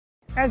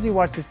As you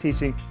watch this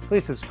teaching,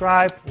 please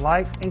subscribe,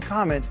 like, and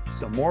comment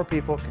so more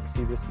people can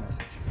see this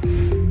message.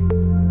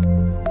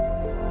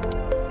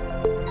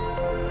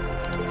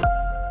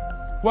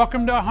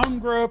 Welcome to Home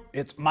Group.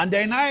 It's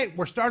Monday night.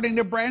 We're starting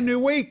a brand new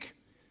week.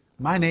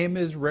 My name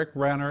is Rick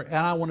Renner, and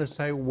I want to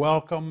say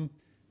welcome.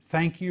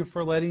 Thank you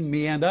for letting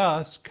me and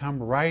us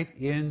come right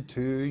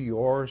into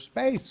your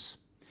space.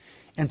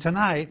 And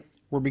tonight,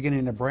 we're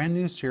beginning a brand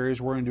new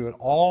series. We're going to do it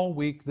all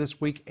week, this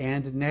week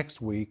and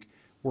next week.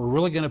 We're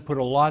really going to put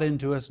a lot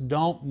into us.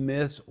 Don't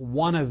miss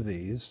one of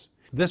these.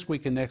 This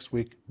week and next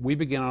week, we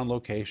begin on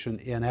location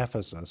in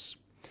Ephesus.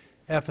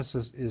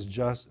 Ephesus is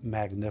just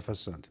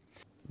magnificent.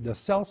 The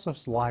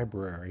Celsus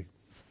Library,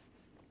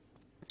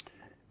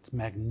 it's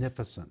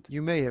magnificent.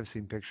 You may have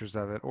seen pictures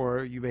of it,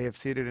 or you may have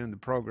seen it in the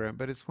program,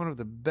 but it's one of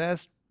the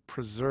best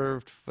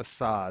preserved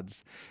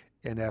facades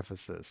in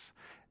Ephesus.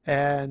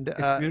 And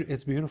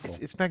it's beautiful.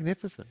 It's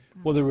magnificent.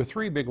 Well, there were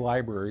three big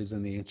libraries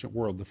in the ancient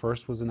world. The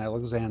first was in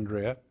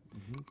Alexandria.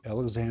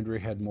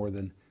 Alexandria had more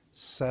than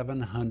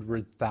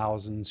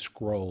 700,000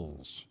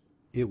 scrolls.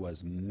 It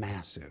was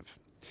massive.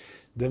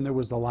 Then there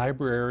was the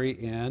library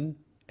in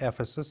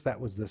Ephesus. That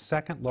was the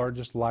second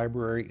largest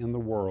library in the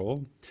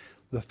world.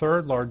 The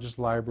third largest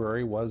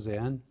library was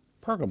in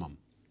Pergamum.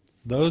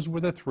 Those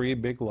were the three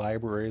big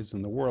libraries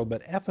in the world,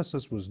 but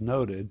Ephesus was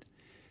noted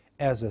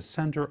as a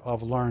center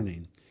of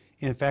learning.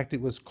 In fact,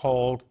 it was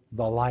called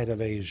the Light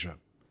of Asia.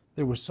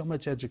 There was so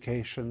much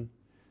education.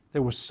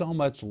 There was so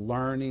much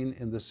learning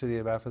in the city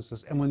of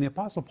Ephesus. And when the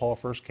Apostle Paul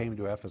first came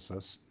to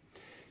Ephesus,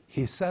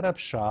 he set up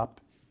shop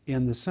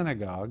in the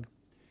synagogue,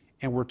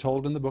 and we're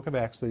told in the book of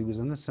Acts that he was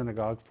in the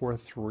synagogue for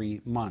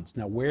 3 months.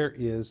 Now, where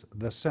is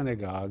the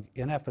synagogue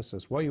in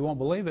Ephesus? Well, you won't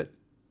believe it.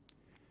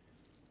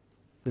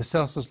 The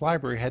Celsus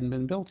Library hadn't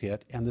been built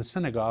yet, and the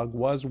synagogue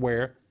was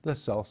where the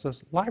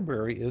Celsus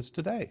Library is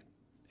today.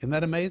 Isn't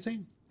that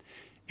amazing?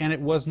 And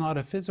it was not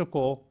a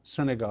physical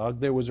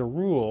synagogue. There was a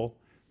rule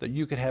that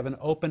you could have an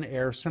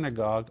open-air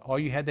synagogue. All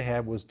you had to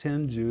have was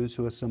 10 Jews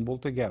who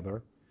assembled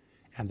together,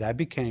 and that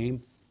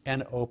became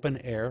an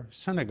open-air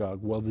synagogue.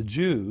 Well, the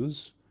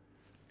Jews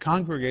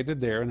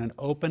congregated there in an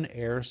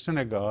open-air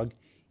synagogue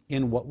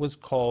in what was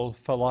called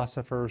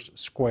Philosopher's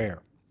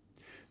Square.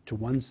 To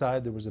one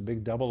side, there was a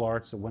big double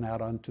arch that went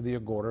out onto the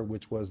Agora,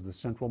 which was the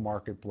central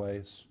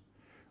marketplace.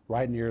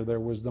 Right near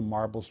there was the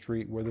Marble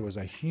Street, where there was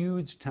a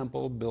huge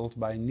temple built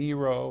by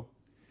Nero,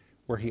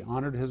 where he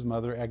honored his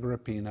mother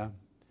Agrippina.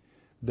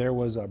 There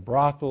was a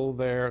brothel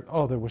there.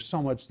 Oh, there was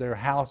so much there.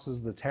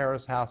 Houses, the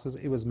terrace houses.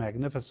 It was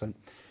magnificent.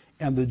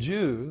 And the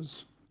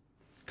Jews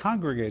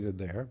congregated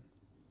there.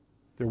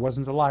 There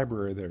wasn't a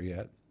library there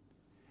yet.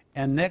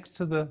 And next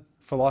to the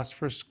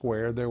Philosopher's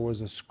Square, there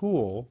was a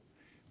school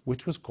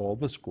which was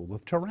called the School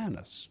of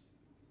Tyrannus.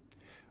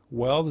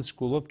 Well, the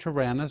School of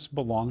Tyrannus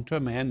belonged to a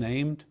man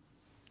named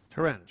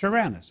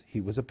Tyrannus. He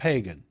was a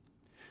pagan.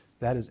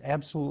 That is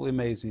absolutely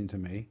amazing to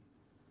me,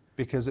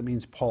 because it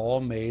means Paul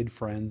made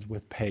friends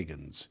with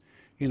pagans.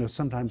 You know,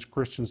 sometimes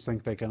Christians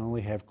think they can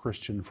only have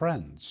Christian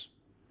friends.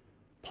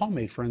 Paul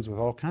made friends with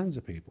all kinds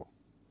of people.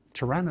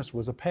 Tyrannus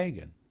was a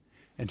pagan.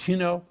 And you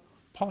know,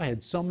 Paul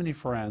had so many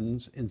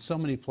friends in so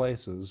many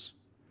places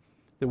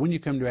that when you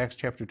come to Acts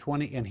chapter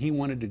 20 and he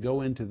wanted to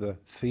go into the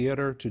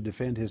theater to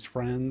defend his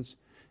friends,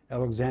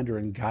 Alexander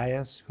and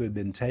Gaius, who had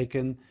been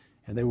taken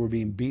and they were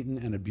being beaten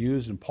and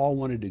abused, and Paul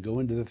wanted to go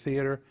into the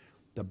theater,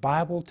 the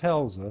Bible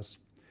tells us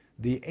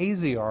the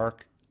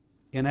Asiarch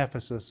in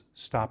Ephesus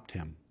stopped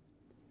him.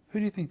 Who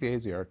do you think the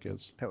Asiarch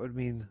is? That would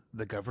mean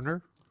the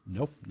governor?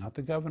 Nope, not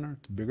the governor.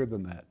 It's bigger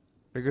than that.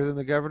 Bigger than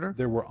the governor?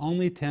 There were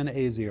only 10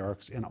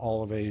 Asiarchs in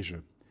all of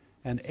Asia.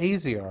 An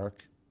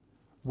Asiarch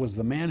was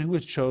the man who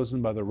was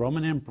chosen by the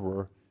Roman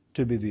emperor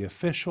to be the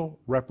official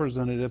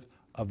representative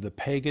of the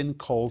pagan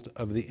cult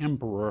of the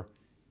emperor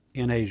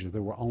in Asia.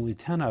 There were only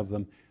 10 of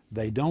them.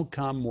 They don't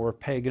come more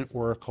pagan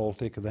or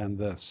occultic than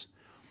this.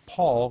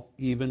 Paul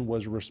even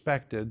was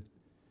respected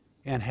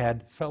and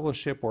had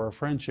fellowship or a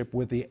friendship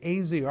with the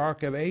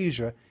Asiarch of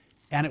Asia,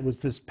 and it was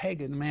this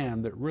pagan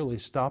man that really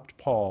stopped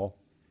Paul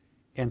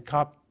and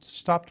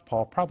stopped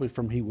Paul probably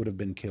from he would have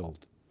been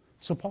killed.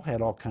 So Paul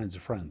had all kinds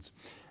of friends.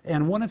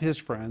 And one of his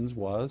friends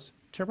was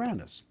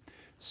Tyrannus.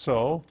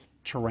 So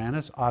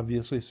Tyrannus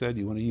obviously said,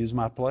 "You want to use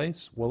my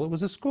place?" Well, it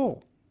was a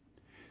school.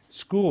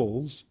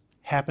 Schools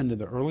happened in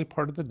the early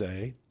part of the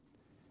day,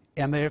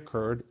 and they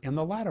occurred in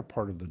the latter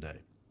part of the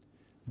day.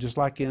 Just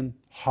like in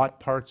hot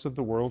parts of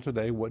the world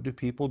today, what do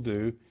people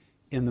do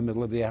in the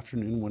middle of the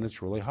afternoon when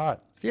it's really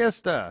hot?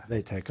 Siesta.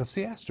 They take a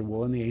siesta.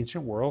 Well, in the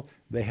ancient world,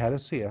 they had a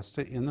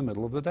siesta in the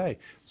middle of the day.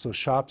 So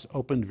shops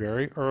opened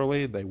very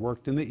early, they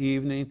worked in the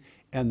evening,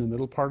 and the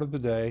middle part of the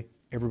day,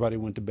 everybody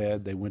went to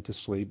bed, they went to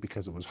sleep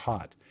because it was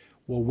hot.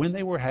 Well, when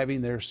they were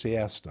having their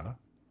siesta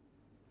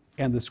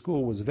and the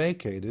school was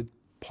vacated,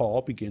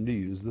 Paul began to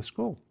use the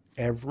school.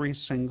 Every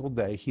single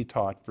day he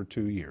taught for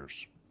 2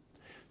 years.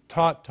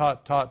 Taught,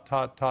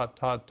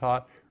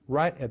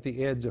 right at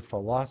the edge of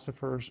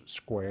Philosopher's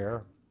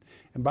Square.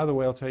 And by the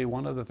way, I'll tell you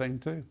one other thing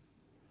too.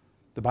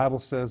 The Bible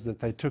says that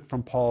they took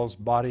from Paul's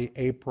body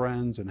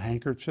aprons and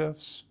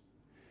handkerchiefs.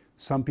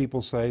 Some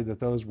people say that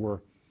those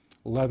were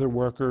leather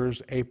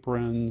workers,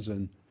 aprons,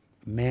 and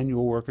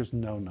manual workers.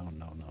 No, no,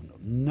 no, no, no.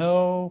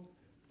 No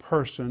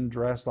person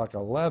dressed like a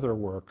leather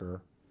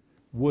worker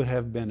would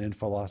have been in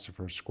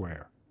Philosopher's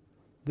Square.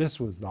 This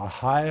was the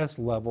highest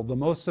level, the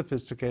most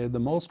sophisticated, the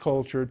most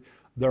cultured,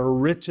 the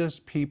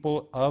richest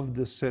people of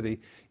the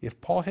city.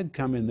 If Paul had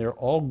come in there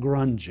all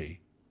grungy,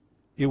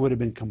 it would have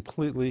been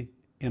completely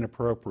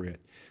inappropriate.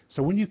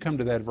 So when you come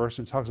to that verse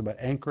and it talks about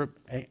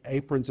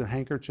aprons and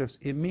handkerchiefs,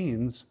 it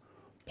means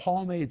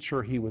Paul made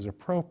sure he was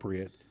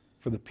appropriate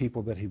for the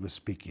people that he was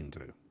speaking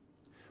to.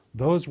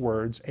 Those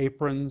words,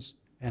 aprons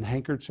and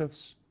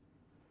handkerchiefs,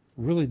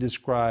 really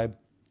describe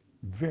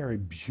very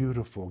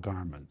beautiful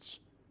garments.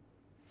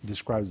 It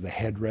describes the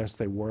headdress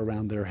they wore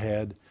around their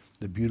head,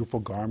 the beautiful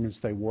garments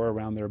they wore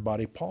around their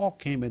body. Paul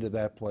came into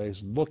that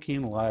place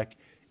looking like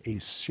a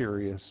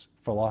serious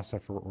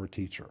philosopher or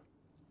teacher.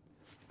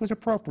 It was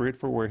appropriate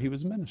for where he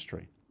was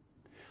ministering.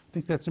 I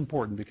think that's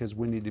important because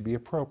we need to be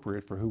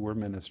appropriate for who we're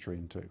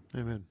ministering to.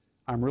 Amen.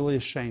 I'm really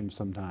ashamed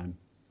sometimes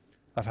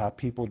of how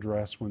people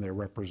dress when they're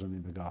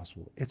representing the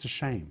gospel. It's a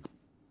shame.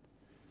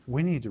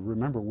 We need to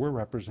remember we're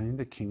representing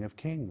the King of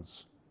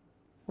Kings.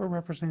 We're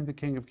representing the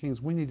King of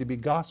Kings. We need to be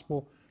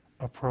gospel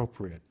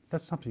appropriate.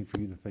 That's something for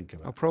you to think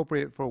about.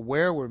 Appropriate for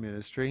where we're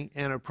ministering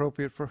and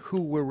appropriate for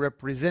who we're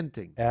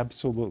representing.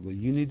 Absolutely.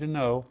 You need to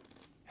know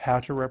how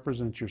to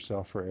represent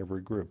yourself for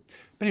every group.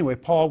 But anyway,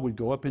 Paul would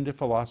go up into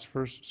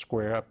Philosopher's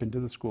Square, up into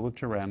the school of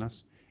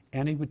Tyrannus,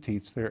 and he would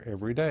teach there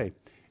every day.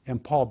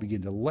 And Paul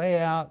began to lay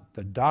out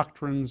the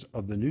doctrines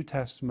of the New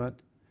Testament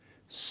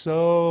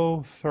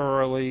so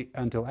thoroughly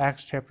until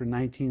Acts chapter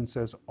 19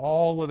 says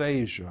all of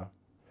Asia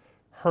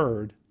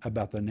heard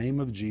about the name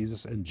of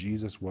Jesus and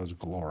Jesus was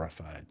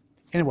glorified.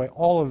 Anyway,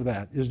 all of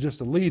that is just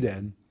a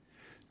lead-in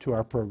to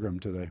our program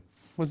today.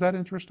 Was that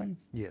interesting?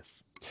 Yes.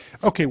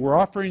 Okay, we're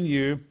offering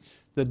you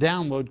the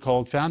download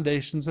called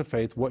Foundations of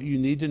Faith, what you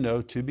need to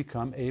know to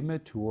become a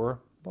mature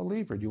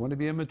believer. Do you want to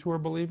be a mature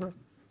believer?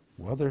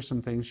 Well, there's some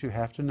things you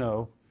have to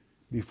know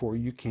before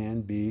you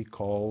can be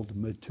called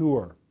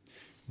mature.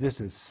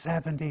 This is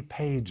 70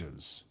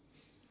 pages.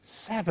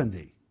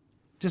 70.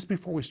 Just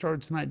before we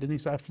started tonight,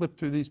 Denise, I flipped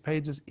through these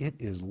pages. It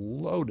is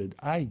loaded.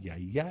 Ay,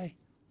 ay, ay.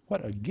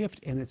 What a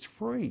gift, and it's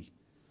free.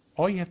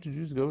 All you have to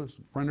do is go to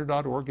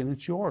render.org, and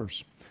it's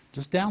yours.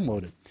 Just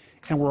download it.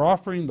 And we're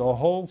offering the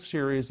whole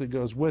series that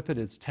goes with it.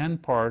 It's 10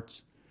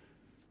 parts.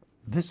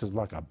 This is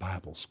like a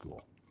Bible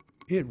school.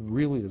 It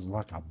really is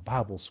like a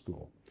Bible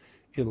school.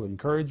 It'll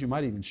encourage you,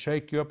 might even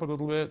shake you up a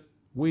little bit.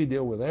 We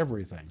deal with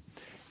everything.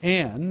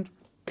 And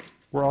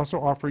we're also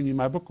offering you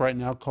my book right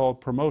now called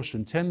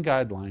Promotion, 10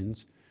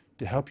 Guidelines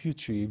to help you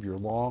achieve your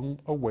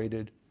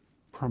long-awaited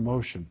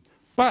promotion.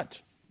 But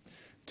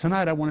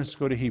tonight I want us to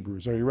go to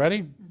Hebrews. Are you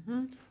ready?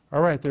 Mm-hmm.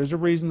 All right, there's a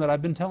reason that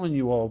I've been telling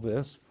you all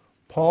this.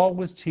 Paul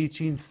was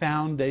teaching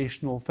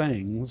foundational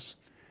things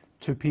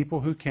to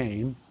people who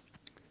came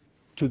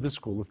to the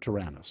school of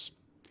Tyrannus.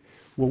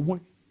 Well,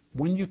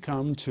 when you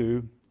come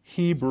to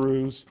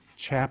Hebrews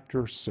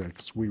chapter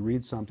 6, we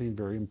read something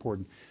very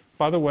important.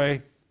 By the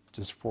way,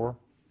 just for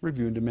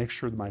review and to make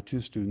sure that my two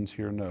students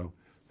here know,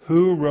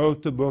 who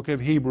wrote the book of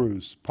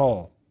Hebrews?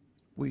 Paul.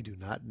 We do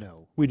not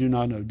know. We do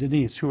not know.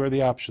 Denise, who are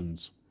the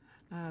options?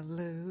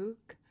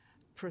 Luke,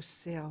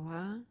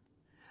 Priscilla,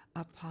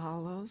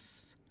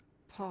 Apollos,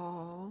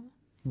 Paul,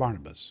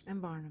 Barnabas.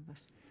 and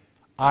Barnabas.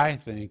 I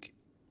think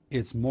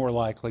it's more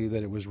likely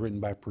that it was written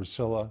by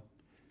Priscilla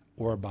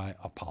or by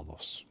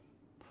Apollos.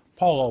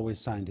 Paul always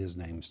signed his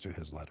names to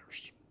his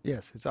letters.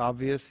 Yes, it's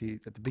obvious.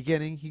 At the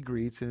beginning he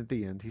greets, and at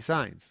the end he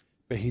signs.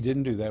 But he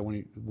didn't do that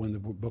when the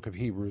book of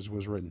Hebrews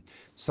was written.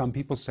 Some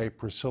people say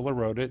Priscilla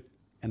wrote it,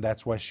 and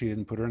that's why she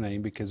didn't put her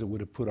name, because it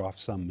would have put off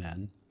some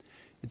men.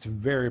 It's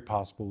very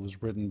possible it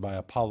was written by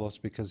Apollos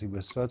because he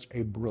was such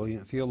a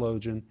brilliant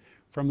theologian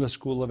from the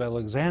school of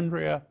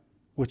Alexandria,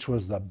 which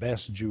was the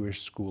best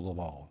Jewish school of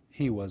all.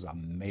 He was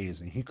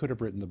amazing. He could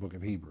have written the book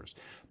of Hebrews.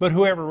 But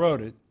whoever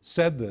wrote it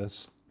said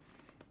this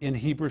in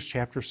Hebrews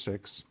chapter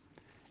 6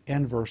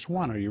 and verse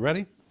 1. Are you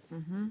ready?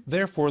 Mm-hmm.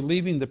 Therefore,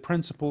 leaving the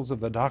principles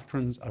of the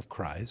doctrines of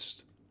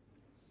Christ,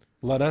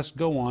 let us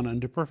go on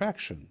unto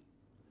perfection,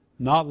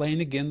 not laying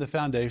again the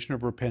foundation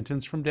of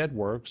repentance from dead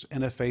works,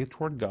 and of faith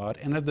toward God,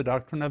 and of the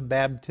doctrine of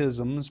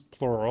baptisms,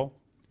 plural,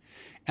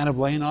 and of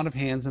laying on of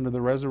hands, and of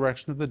the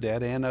resurrection of the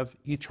dead, and of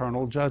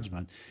eternal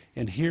judgment.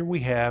 And here we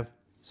have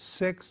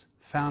 6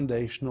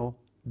 foundational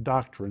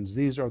doctrines.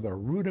 These are the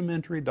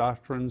rudimentary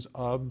doctrines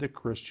of the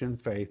Christian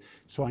faith.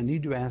 So I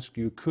need to ask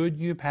you, could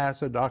you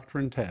pass a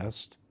doctrine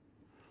test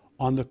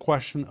on the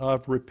question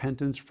of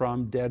repentance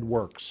from dead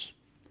works?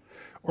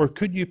 Or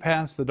could you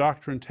pass the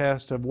doctrine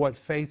test of what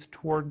faith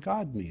toward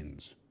God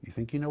means? You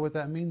think you know what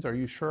that means? Are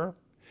you sure?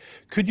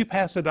 Could you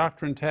pass a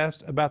doctrine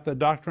test about the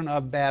doctrine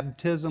of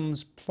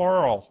baptisms,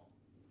 plural?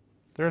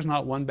 There's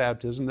not one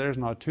baptism, there's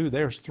not 2,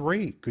 there's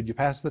 3. Could you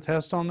pass the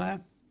test on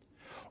that?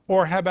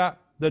 Or how about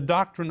the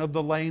doctrine of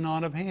the laying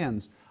on of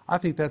hands? I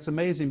think that's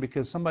amazing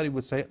because somebody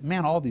would say,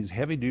 man, all these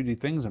heavy-duty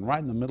things and right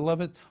in the middle of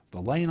it,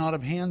 the laying on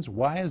of hands,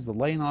 why is the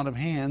laying on of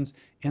hands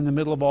in the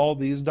middle of all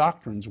these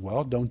doctrines?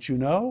 Well, don't you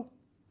know?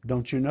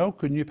 Don't you know?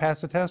 Couldn't you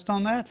pass a test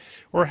on that?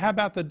 Or how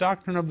about the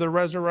doctrine of the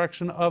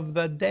resurrection of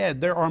the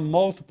dead? There are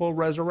multiple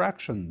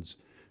resurrections.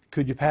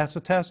 Could you pass a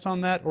test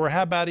on that? Or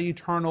how about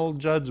eternal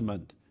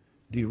judgment?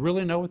 Do you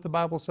really know what the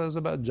Bible says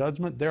about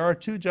judgment? There are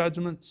 2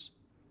 judgments.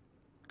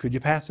 Could you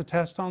pass a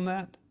test on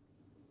that?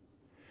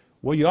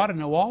 Well, you ought to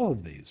know all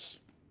of these.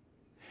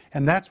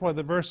 And that's why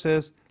the verse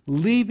says,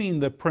 leaving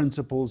the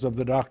principles of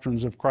the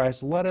doctrines of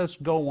Christ, let us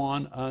go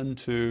on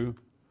unto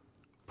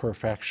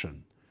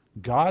perfection.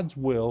 God's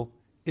will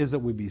is that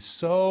we be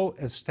so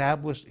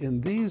established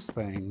in these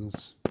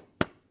things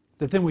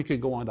that then we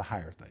could go on to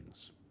higher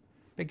things.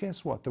 But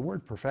guess what? The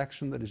word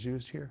perfection that is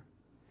used here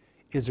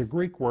is a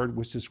Greek word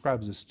which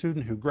describes a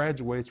student who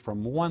graduates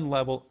from one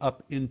level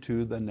up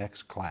into the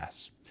next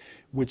class,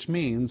 which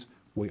means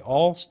we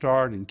all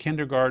start in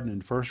kindergarten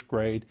and first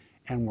grade,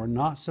 and we're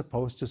not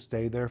supposed to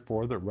stay there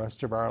for the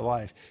rest of our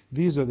life.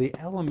 These are the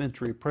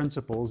elementary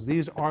principles.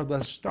 These are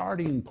the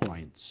starting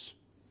points.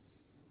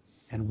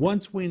 And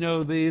once we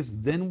know these,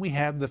 then we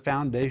have the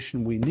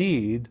foundation we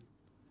need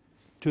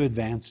to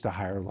advance to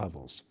higher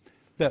levels.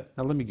 Now,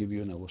 let me give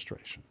you an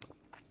illustration.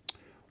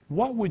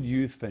 What would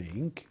you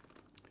think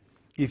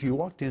if you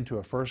walked into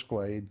a first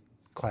grade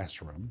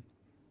classroom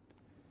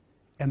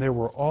and there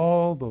were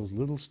all those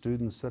little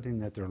students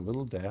sitting at their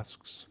little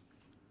desks,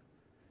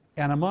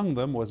 and among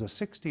them was a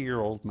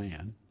 60-year-old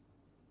man,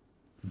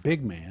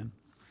 big man,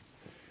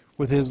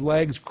 with his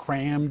legs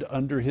crammed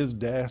under his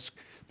desk,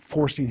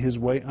 forcing his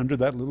way under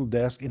that little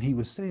desk, and he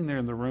was sitting there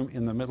in the room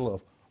in the middle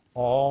of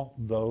all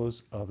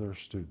those other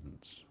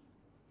students?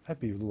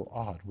 That'd be a little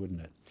odd,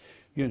 wouldn't it?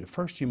 At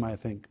first you might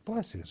think,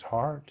 bless his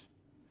heart.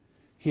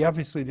 He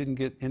obviously didn't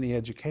get any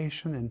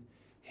education, and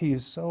he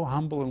is so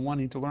humble and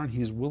wanting to learn,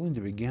 he's willing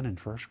to begin in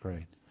first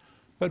grade.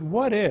 But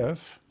what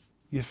if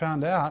you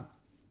found out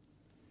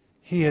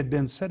he had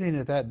been sitting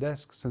at that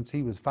desk since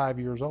he was 5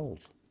 years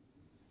old?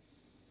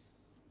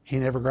 He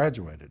never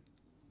graduated.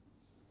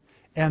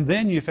 And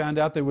then you found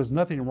out there was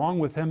nothing wrong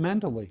with him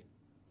mentally.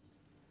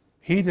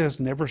 He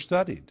just never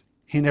studied.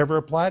 He never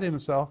applied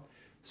himself.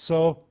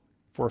 So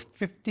for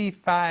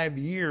 55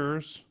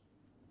 years,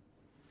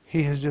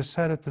 he has just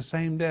sat at the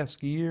same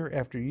desk year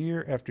after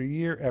year after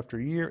year after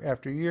year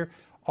after year.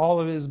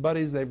 All of his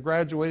buddies, they've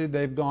graduated,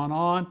 they've gone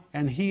on,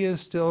 and he is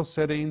still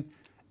sitting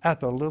at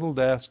the little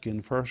desk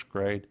in first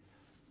grade.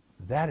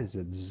 That is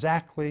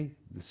exactly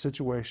the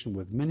situation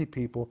with many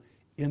people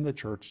in the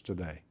church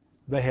today.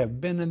 They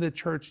have been in the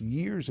church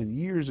years and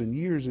years and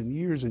years and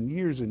years and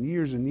years and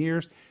years and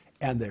years,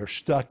 and they're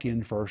stuck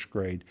in first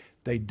grade.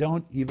 They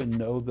don't even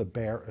know the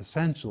bare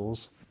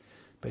essentials.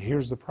 But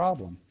here's the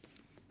problem.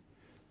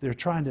 They're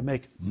trying to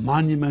make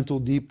monumental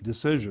deep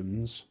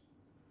decisions,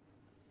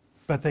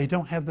 but they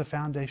don't have the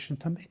foundation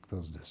to make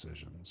those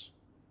decisions.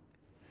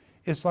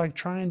 It's like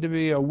trying to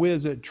be a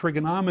whiz at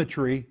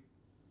trigonometry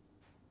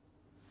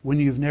when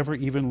you've never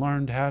even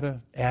learned how to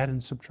add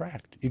and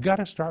subtract. You've got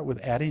to start with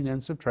adding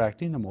and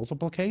subtracting and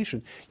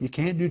multiplication. You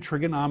can't do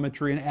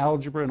trigonometry and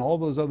algebra and all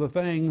those other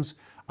things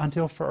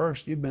until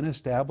first you've been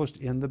established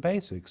in the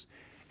basics.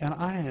 And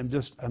I am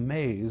just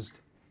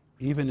amazed,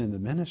 even in the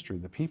ministry,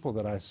 the people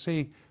that I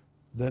see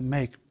that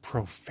make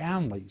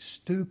profoundly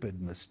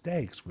stupid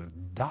mistakes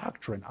with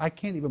doctrine. I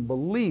can't even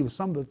believe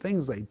some of the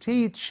things they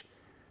teach.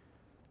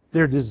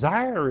 Their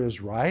desire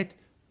is right.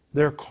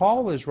 Their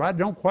call is right.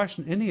 Don't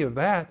question any of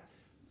that.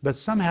 But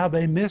somehow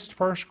they missed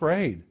first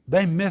grade.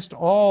 They missed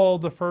all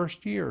the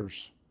first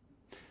years.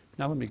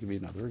 Now let me give you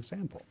another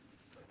example.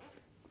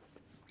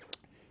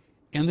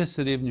 In the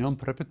city of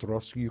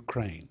Dnipropetrovsk,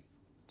 Ukraine,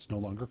 it's no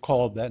longer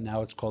called that.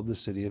 Now it's called the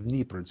city of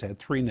Dnieper. It's had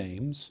 3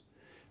 names.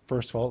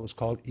 First of all, it was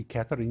called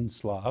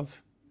Ekaterinslav.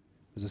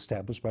 It was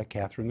established by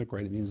Catherine the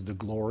Great. It means the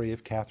glory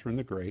of Catherine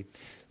the Great.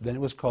 Then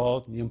it was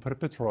called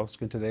Dnipropetrovsk,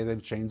 and today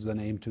they've changed the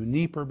name to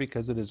Dnieper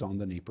because it is on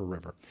the Dnieper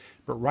River.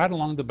 But right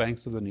along the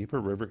banks of the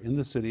Dnieper River, in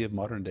the city of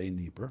modern-day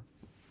Dnieper,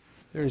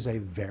 there is a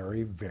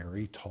very,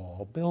 very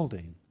tall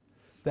building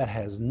that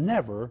has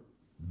never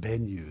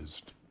been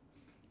used.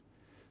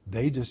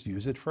 They just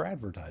use it for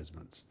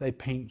advertisements. They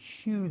paint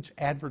huge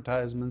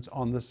advertisements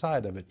on the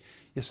side of it.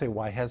 You say,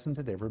 why hasn't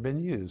it ever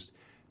been used?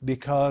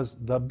 Because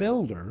the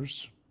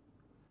builders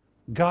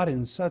got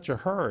in such a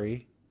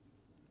hurry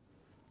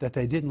that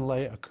they didn't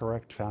lay a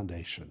correct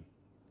foundation.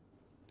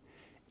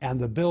 And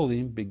the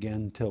building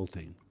began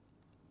tilting.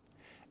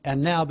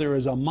 And now there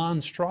is a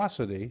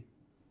monstrosity,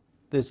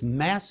 this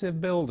massive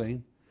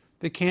building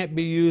that can't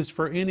be used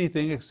for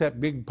anything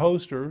except big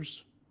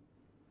posters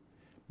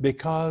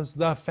because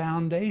the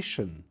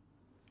foundation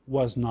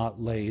was not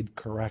laid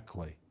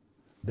correctly.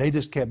 They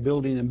just kept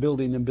building and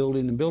building and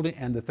building and building,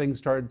 and the thing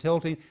started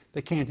tilting.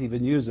 They can't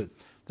even use it.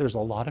 There's a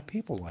lot of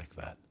people like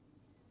that.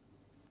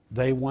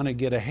 They want to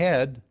get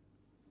ahead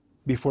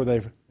before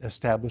they've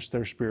established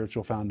their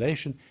spiritual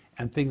foundation,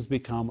 and things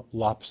become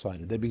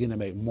lopsided. They begin to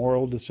make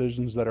moral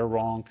decisions that are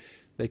wrong.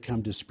 They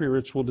come to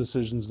spiritual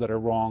decisions that are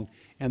wrong,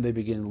 and they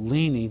begin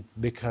leaning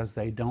because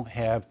they don't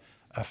have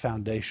a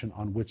foundation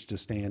on which to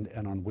stand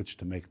and on which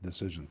to make a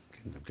decision.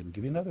 I'm going to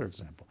give you another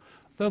example.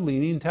 The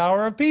Leaning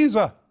Tower of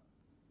Pisa.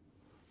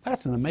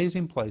 That's an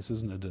amazing place,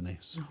 isn't it,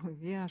 Denise? Oh,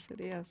 yes,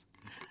 it is.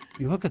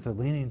 You look at the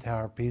Leaning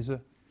Tower of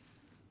Pisa,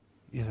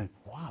 you think,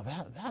 wow,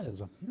 that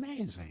is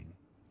amazing.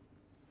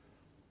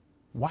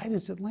 Why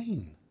does it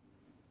lean?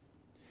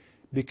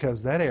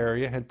 Because that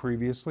area had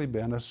previously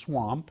been a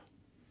swamp,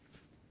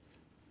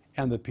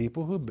 and the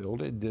people who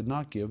built it did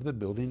not give the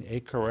building a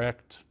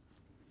correct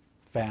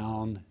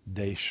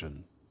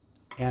foundation.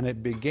 And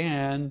it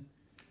began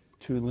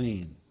to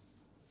lean.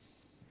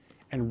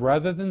 And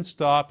rather than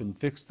stop and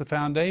fix the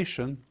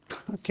foundation,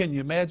 can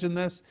you imagine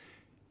this?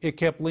 It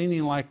kept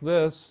leaning like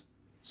this,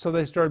 so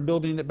they started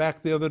building it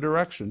back the other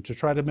direction to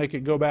try to make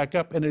it go back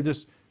up, and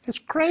it's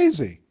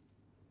crazy.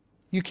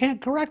 You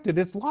can't correct it.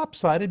 It's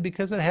lopsided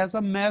because it has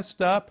a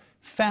messed up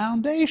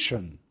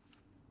foundation.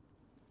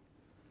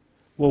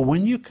 Well,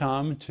 when you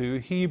come to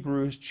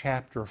Hebrews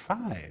chapter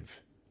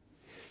 5,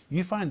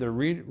 you find the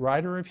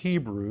writer of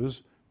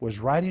Hebrews was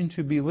writing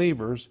to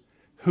believers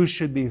who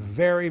should be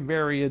very,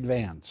 very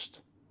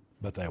advanced,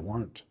 but they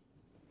weren't.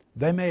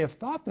 They may have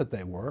thought that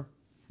they were,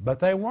 but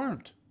they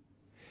weren't.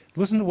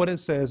 Listen to what it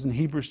says in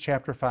Hebrews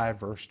chapter 5,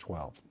 verse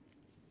 12.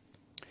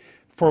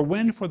 For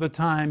when for the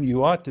time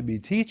you ought to be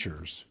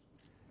teachers,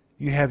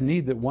 you have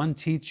need that one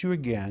teach you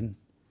again,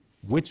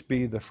 which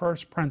be the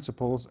first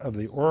principles of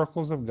the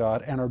oracles of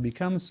God, and are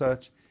become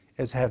such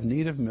as have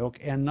need of milk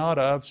and not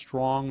of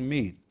strong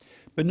meat.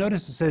 But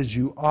notice it says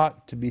you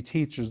ought to be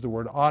teachers. The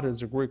word ought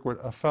is the Greek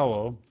word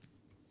aphello,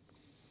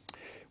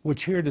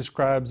 which here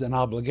describes an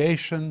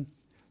obligation,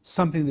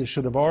 something that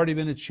should have already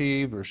been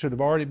achieved or should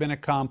have already been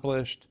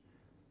accomplished,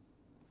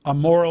 a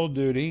moral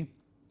duty.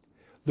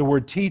 The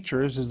word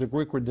teachers is the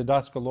Greek word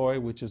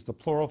didaskaloi, which is the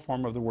plural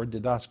form of the word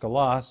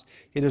didaskalos.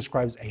 It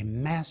describes a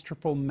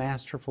masterful,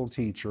 masterful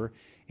teacher,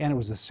 and it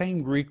was the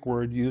same Greek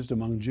word used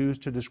among Jews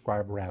to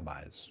describe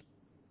rabbis.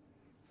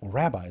 Well,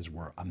 rabbis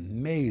were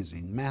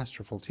amazing,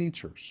 masterful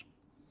teachers.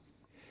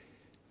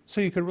 So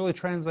you could really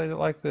translate it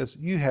like this.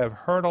 You have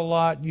heard a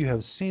lot, you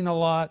have seen a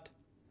lot,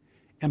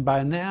 and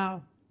by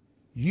now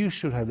you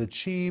should have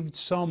achieved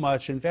so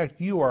much. In fact,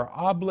 you are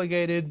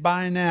obligated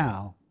by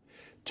now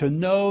to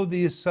know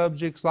these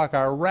subjects like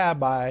our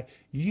rabbi.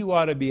 You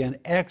ought to be an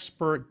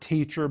expert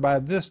teacher by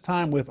this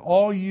time. With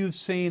all you've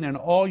seen and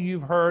all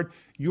you've heard,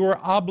 you're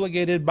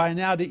obligated by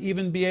now to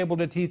even be able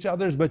to teach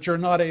others, but you're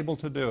not able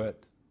to do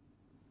it.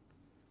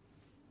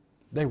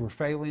 They were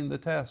failing the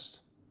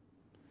test.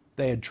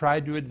 They had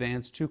tried to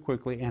advance too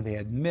quickly, and they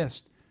had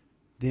missed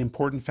the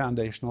important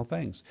foundational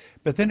things.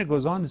 But then it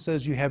goes on and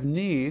says you have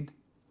need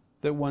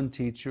that one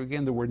teach you.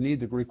 Again, the word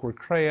need, the Greek word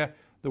kreia.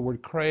 The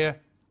word kreia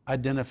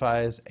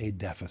identifies a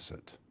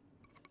deficit.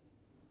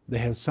 They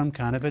have some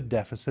kind of a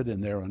deficit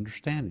in their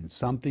understanding.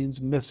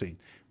 Something's missing.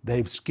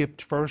 They've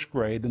skipped first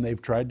grade and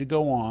they've tried to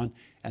go on,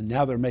 and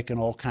now they're making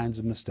all kinds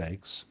of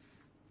mistakes.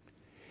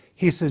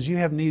 He says you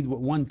have need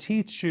what one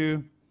teach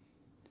you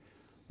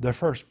the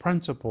first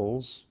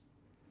principles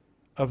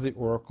of the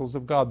oracles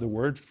of God. The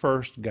word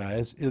first,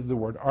 guys, is the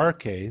word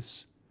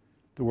arches.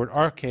 The word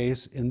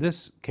arches in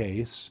this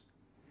case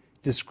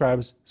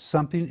describes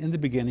something in the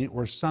beginning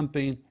or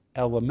something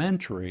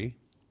elementary.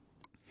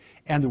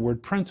 And the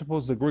word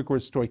principles, the Greek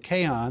word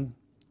stoicheon,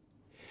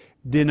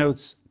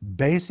 denotes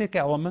basic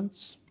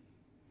elements,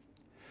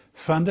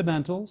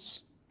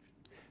 fundamentals,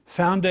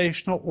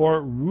 foundational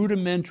or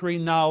rudimentary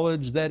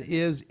knowledge that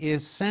is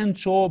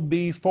essential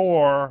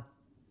before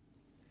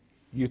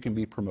you can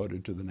be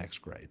promoted to the next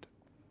grade.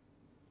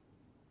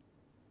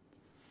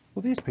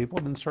 Well, these people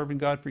have been serving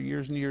God for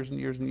years and years and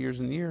years and years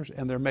and years,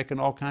 and they're making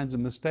all kinds of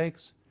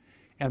mistakes.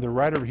 And the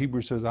writer of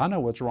Hebrews says, I know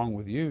what's wrong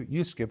with you.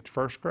 You skipped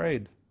first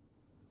grade.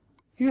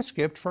 You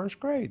skipped first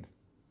grade.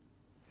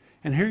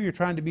 And here you're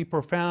trying to be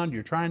profound,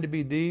 you're trying to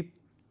be deep.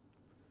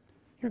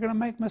 You're going to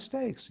make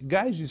mistakes.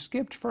 Guys, you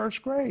skipped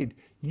first grade.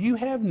 You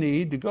have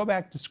need to go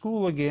back to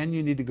school again.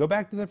 You need to go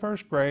back to the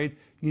first grade.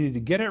 You need to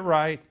get it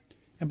right.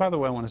 And by the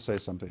way, I want to say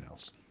something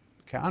else.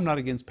 Okay, I'm not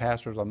against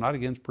pastors. I'm not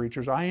against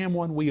preachers. I am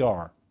one. We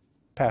are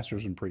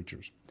pastors and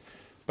preachers.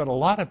 But a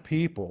lot of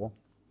people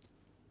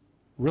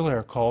really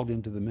are called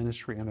into the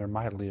ministry and they're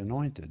mightily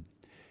anointed.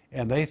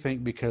 And they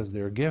think because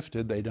they're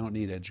gifted, they don't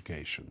need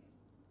education.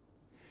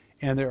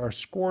 And there are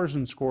scores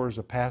and scores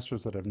of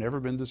pastors that have never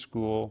been to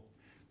school.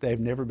 They've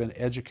never been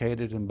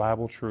educated in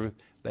Bible truth.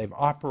 They've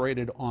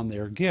operated on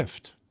their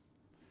gift.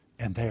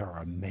 And they are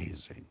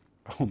amazing.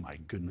 Oh my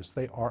goodness,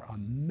 they are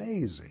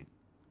amazing.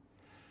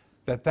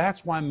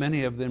 That's why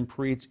many of them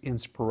preach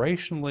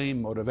inspirationally,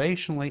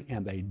 motivationally,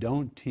 and they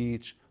don't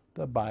teach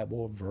the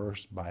Bible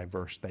verse by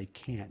verse. They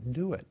can't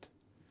do it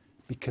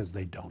because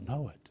they don't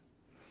know it.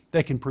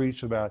 They can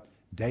preach about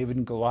David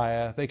and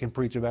Goliath. They can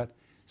preach about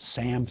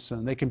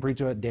Samson. They can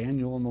preach about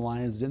Daniel and the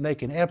lion's den. They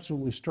can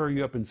absolutely stir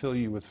you up and fill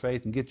you with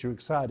faith and get you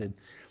excited.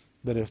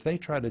 But if they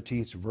try to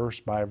teach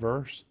verse by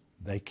verse,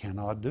 they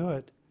cannot do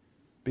it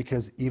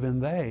because even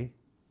they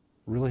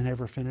really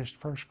never finished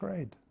first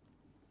grade.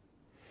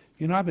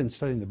 You know, I've been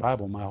studying the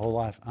Bible my whole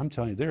life. I'm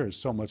telling you, there is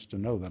so much to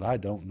know that I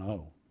don't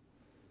know.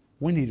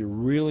 We need to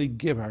really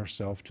give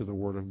ourselves to the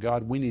Word of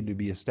God. We need to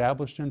be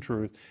established in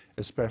truth,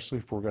 especially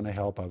if we're going to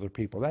help other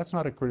people. That's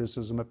not a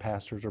criticism of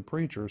pastors or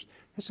preachers.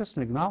 It's just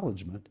an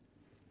acknowledgement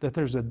that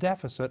there's a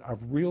deficit of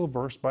real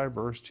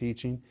verse-by-verse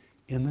teaching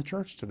in the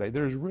church today.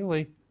 There's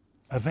really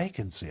a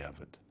vacancy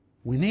of it.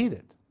 We need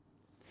it.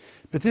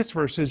 But this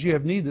verse says you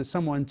have need that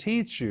someone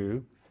teach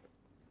you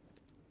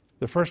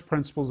the first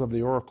principles of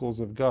the oracles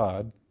of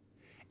God,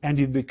 and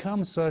you've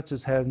become such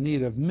as have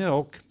need of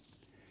milk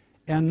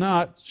and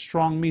not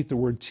strong meat. The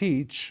word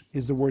teach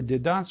is the word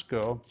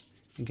didasko,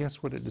 and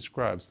guess what it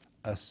describes?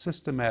 A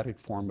systematic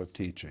form of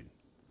teaching.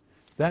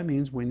 That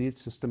means we need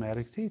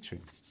systematic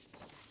teaching.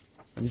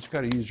 And you've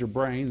got to use your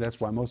brain. That's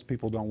why most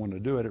people don't want to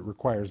do it. It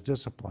requires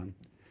discipline.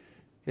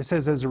 It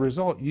says, as a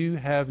result, you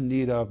have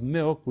need of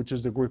milk, which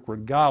is the Greek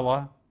word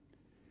gala.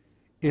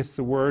 It's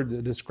the word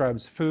that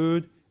describes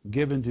food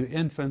given to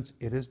infants.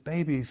 It is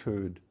baby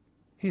food.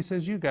 He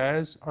says, you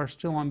guys are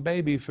still on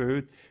baby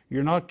food.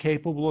 You're not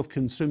capable of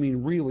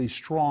consuming really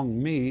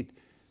strong meat.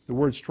 The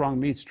word strong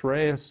meat,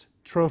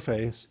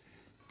 trophes,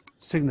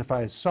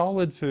 signifies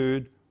solid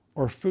food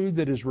or food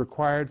that is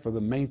required for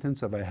the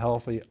maintenance of a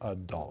healthy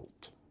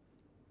adult.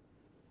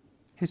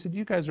 He said,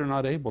 you guys are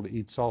not able to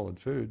eat solid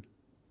food.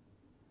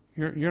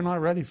 You're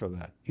not ready for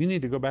that. You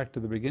need to go back to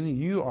the beginning.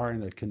 You are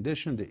in a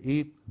condition to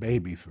eat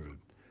baby food.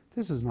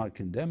 This is not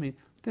condemning.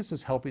 This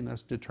is helping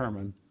us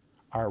determine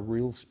our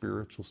real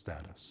spiritual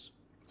status.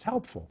 It's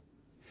helpful.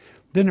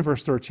 Then in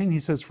verse 13, he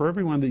says, for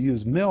everyone that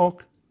uses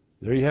milk,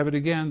 there you have it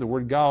again, the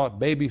word gala,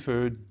 baby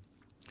food,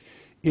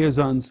 is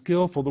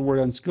unskillful. The word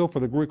unskillful,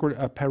 the Greek word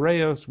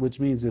apereos, which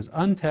means is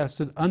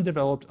untested,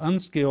 undeveloped,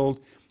 unskilled,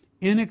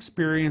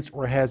 inexperienced,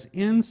 or has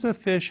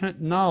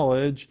insufficient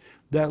knowledge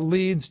that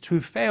leads to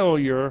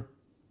failure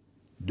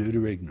due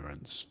to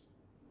ignorance.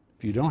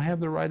 If you don't have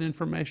the right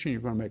information,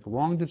 you're going to make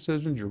wrong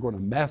decisions, you're going to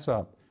mess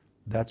up.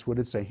 That's what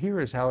it's saying. Here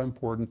is how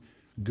important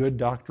good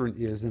doctrine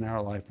is in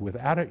our life.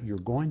 Without it, you're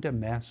going to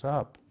mess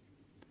up.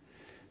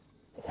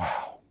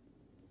 Wow.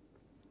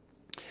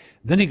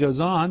 Then he goes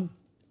on,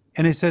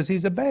 and he says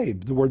he's a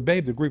babe. The word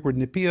babe, the Greek word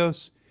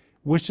nipios,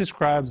 which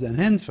describes an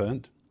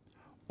infant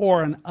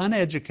or an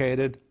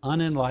uneducated,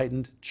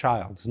 unenlightened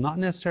child. It's not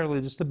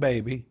necessarily just a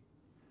baby,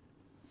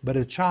 but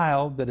a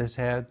child that has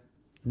had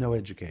no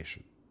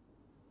education.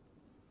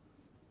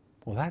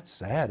 Well, that's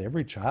sad.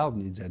 Every child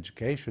needs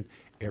education.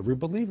 Every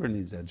believer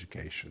needs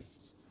education.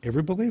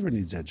 Every believer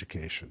needs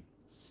education.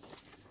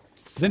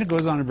 Then it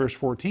goes on in verse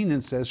 14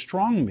 and says,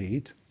 strong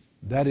meat,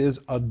 that is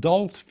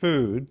adult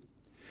food,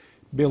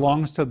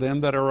 belongs to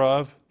them that are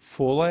of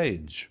full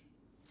age.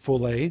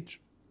 Full age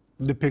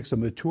depicts a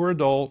mature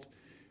adult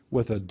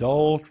with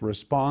adult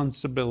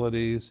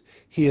responsibilities.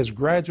 He has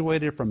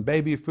graduated from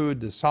baby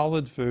food to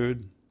solid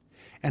food,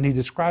 and he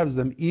describes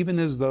them even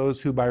as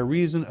those who by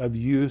reason of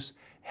use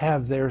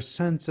have their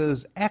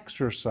senses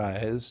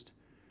exercised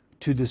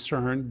to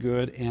discern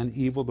good and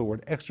evil. The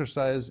word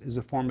exercise is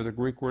a form of the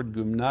Greek word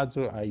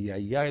gymnazo,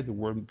 ayayay. The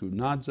word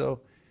gymnazo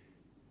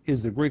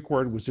is the Greek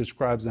word which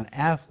describes an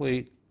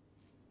athlete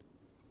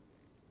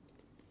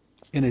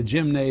in a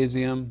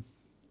gymnasium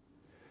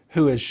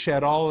who has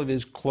shed all of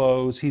his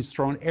clothes. He's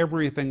thrown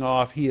everything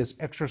off. He is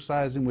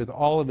exercising with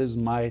all of his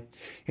might.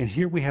 And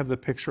here we have the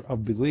picture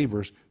of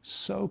believers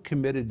so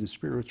committed to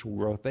spiritual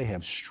growth, they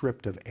have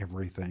stripped of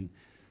everything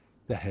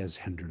that has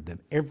hindered them.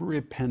 Every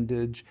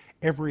appendage,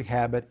 every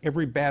habit,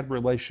 every bad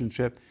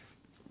relationship,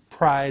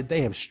 pride,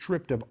 they have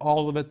stripped of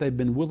all of it. They've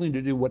been willing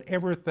to do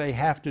whatever they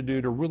have to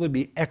do to really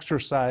be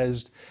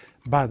exercised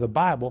by the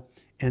Bible.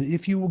 And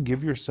if you will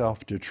give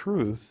yourself to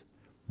truth,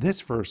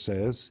 this verse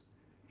says,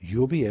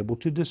 you'll be able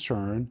to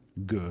discern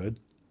good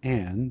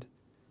and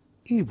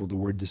evil. The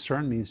word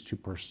discern means to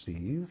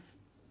perceive,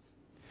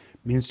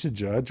 means to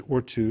judge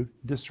or to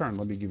discern.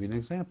 Let me give you an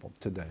example.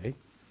 Today,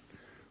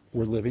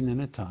 we're living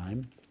in a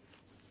time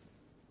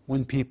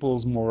when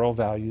people's moral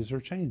values are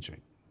changing.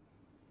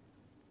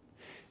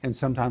 And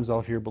sometimes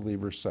I'll hear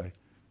believers say,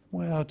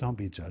 well, don't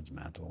be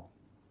judgmental.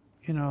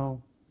 You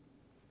know,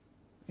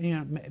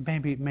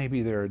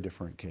 maybe they're a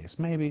different case.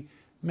 Maybe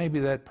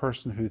that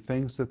person who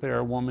thinks that they're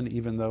a woman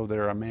even though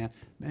they're a man,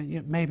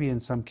 maybe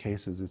in some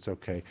cases it's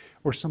okay.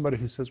 Or somebody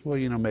who says, well,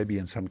 maybe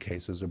in some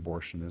cases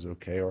abortion is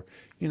okay. Or,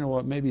 you know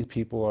what, maybe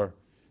people are,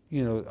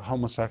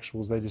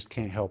 homosexuals, they just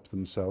can't help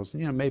themselves.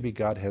 Maybe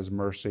God has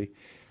mercy.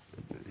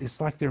 It's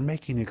like they're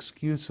making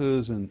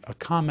excuses and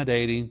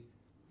accommodating.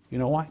 You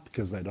know why?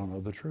 Because they don't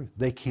know the truth.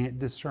 They can't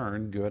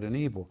discern good and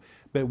evil.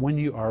 But when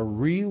you are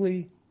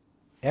really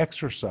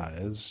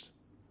exercised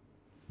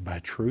by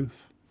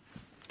truth,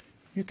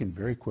 you can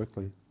very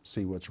quickly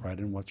see what's right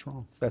and what's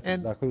wrong. That's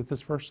exactly what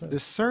this verse says.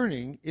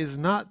 Discerning is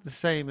not the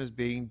same as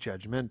being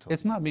judgmental.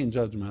 It's not being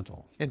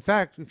judgmental. In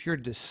fact, if you're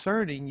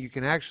discerning, you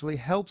can actually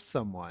help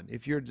someone.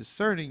 If you're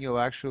discerning, you'll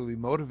actually be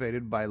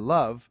motivated by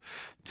love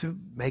to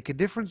make a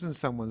difference in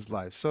someone's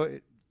life. So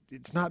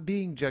it's not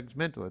being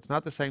judgmental. It's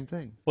not the same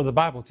thing. Well, the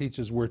Bible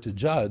teaches we're to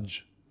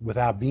judge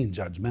without being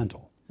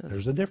judgmental. Yes.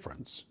 There's a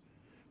difference.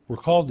 We're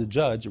called to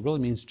judge. It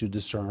really means to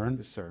discern,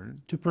 to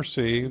To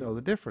perceive, know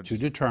the difference. to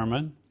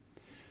determine.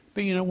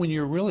 But you know, when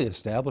you're really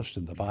established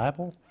in the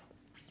Bible,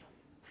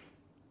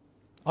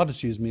 I'll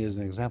just use me as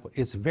an example.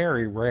 It's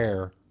very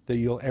rare that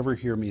you'll ever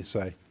hear me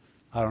say,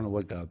 I don't know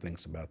what God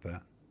thinks about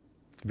that.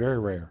 It's very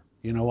rare.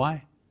 You know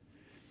why?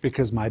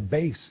 Because my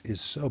base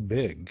is so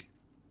big.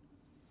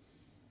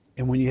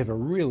 And when you have a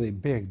really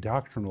big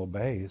doctrinal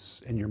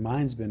base and your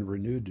mind's been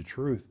renewed to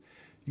truth,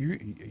 you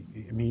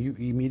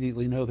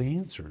immediately know the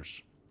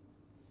answers.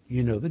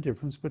 You know the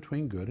difference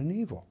between good and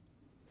evil.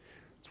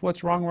 It's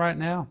what's wrong right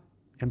now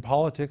in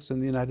politics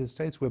in the United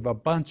States. We have a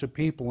bunch of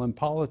people in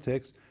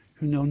politics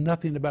who know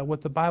nothing about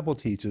what the Bible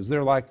teaches.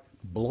 They're like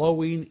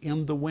blowing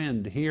in the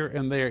wind here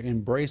and there,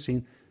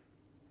 embracing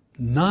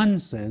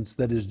nonsense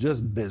that is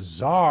just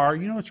bizarre.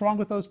 You know what's wrong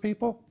with those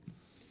people?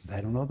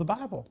 They don't know the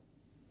Bible.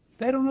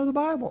 They don't know the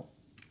Bible.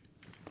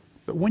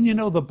 But when you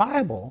know the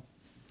Bible,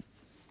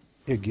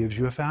 it gives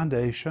you a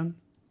foundation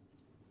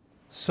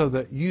so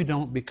that you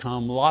don't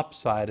become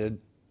lopsided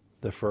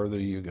the further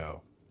you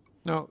go.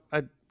 No,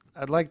 I'd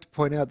like to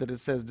point out that it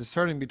says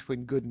discerning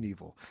between good and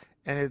evil.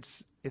 And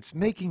it's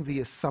making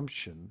the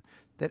assumption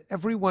that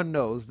everyone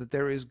knows that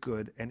there is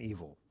good and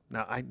evil.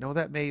 Now, I know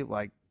that may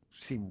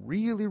seem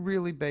really,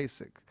 really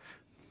basic,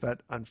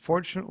 but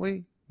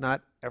unfortunately,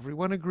 not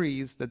everyone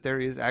agrees that there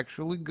is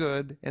actually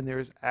good and there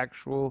is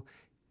actual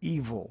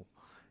evil.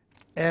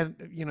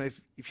 And, you know,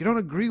 if you don't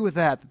agree with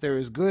that there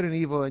is good and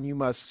evil and you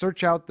must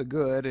search out the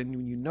good, and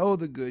when you know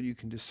the good, you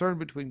can discern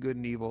between good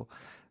and evil.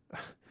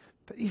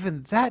 But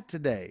even that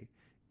today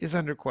is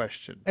under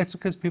question. It's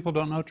because people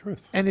don't know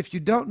truth. And if you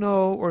don't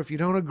know, or if you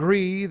don't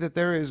agree that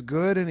there is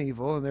good and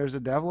evil, and there's a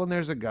devil and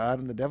there's a God,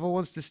 and the devil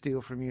wants to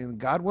steal from you, and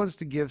God wants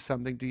to give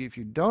something to you, if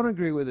you don't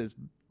agree with this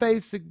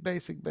basic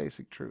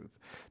truth,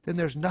 then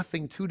there's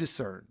nothing to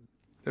discern.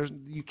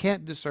 You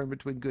can't discern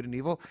between good and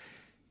evil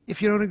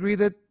if you don't agree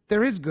that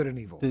there is good and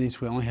evil.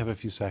 Denise, we only have a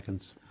few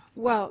seconds.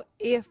 Well,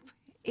 if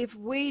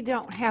we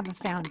don't have a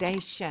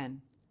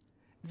foundation,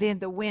 then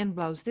the wind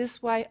blows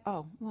this way.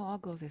 Oh, well, I'll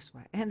go this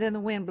way. And then the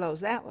wind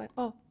blows that way.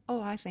 Oh,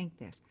 I think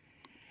this.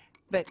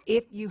 But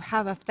if you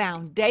have a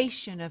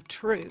foundation of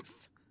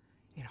truth,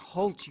 it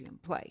holds you in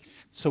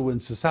place. So when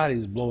society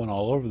is blowing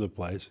all over the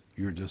place,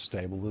 you're just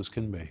stable as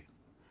can be.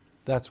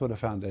 That's what a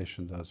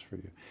foundation does for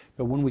you.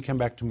 But when we come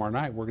back tomorrow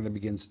night, we're going to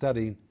begin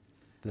studying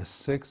the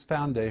 6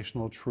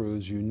 foundational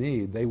truths you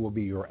need. They will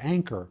be your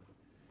anchor.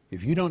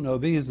 If you don't know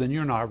these, then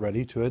you're not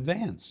ready to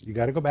advance. You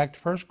got to go back to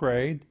first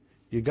grade.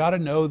 You got to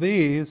know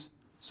these,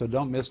 so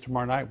don't miss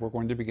tomorrow night. We're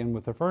going to begin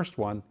with the first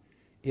one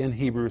in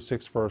Hebrews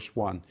 6, verse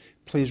 1.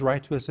 Please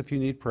write to us if you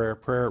need prayer,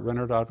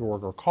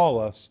 prayer@renner.org, or call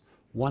us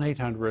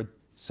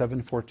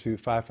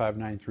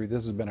 1-800-742-5593.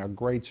 This has been a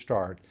great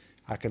start.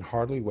 I can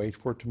hardly wait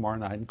for tomorrow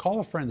night. And call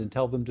a friend and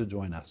tell them to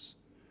join us.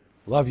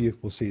 Love you.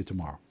 We'll see you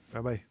tomorrow.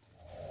 Bye-bye.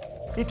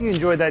 If you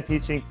enjoyed that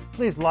teaching,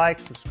 please like,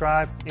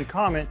 subscribe, and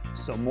comment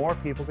so more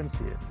people can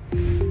see it.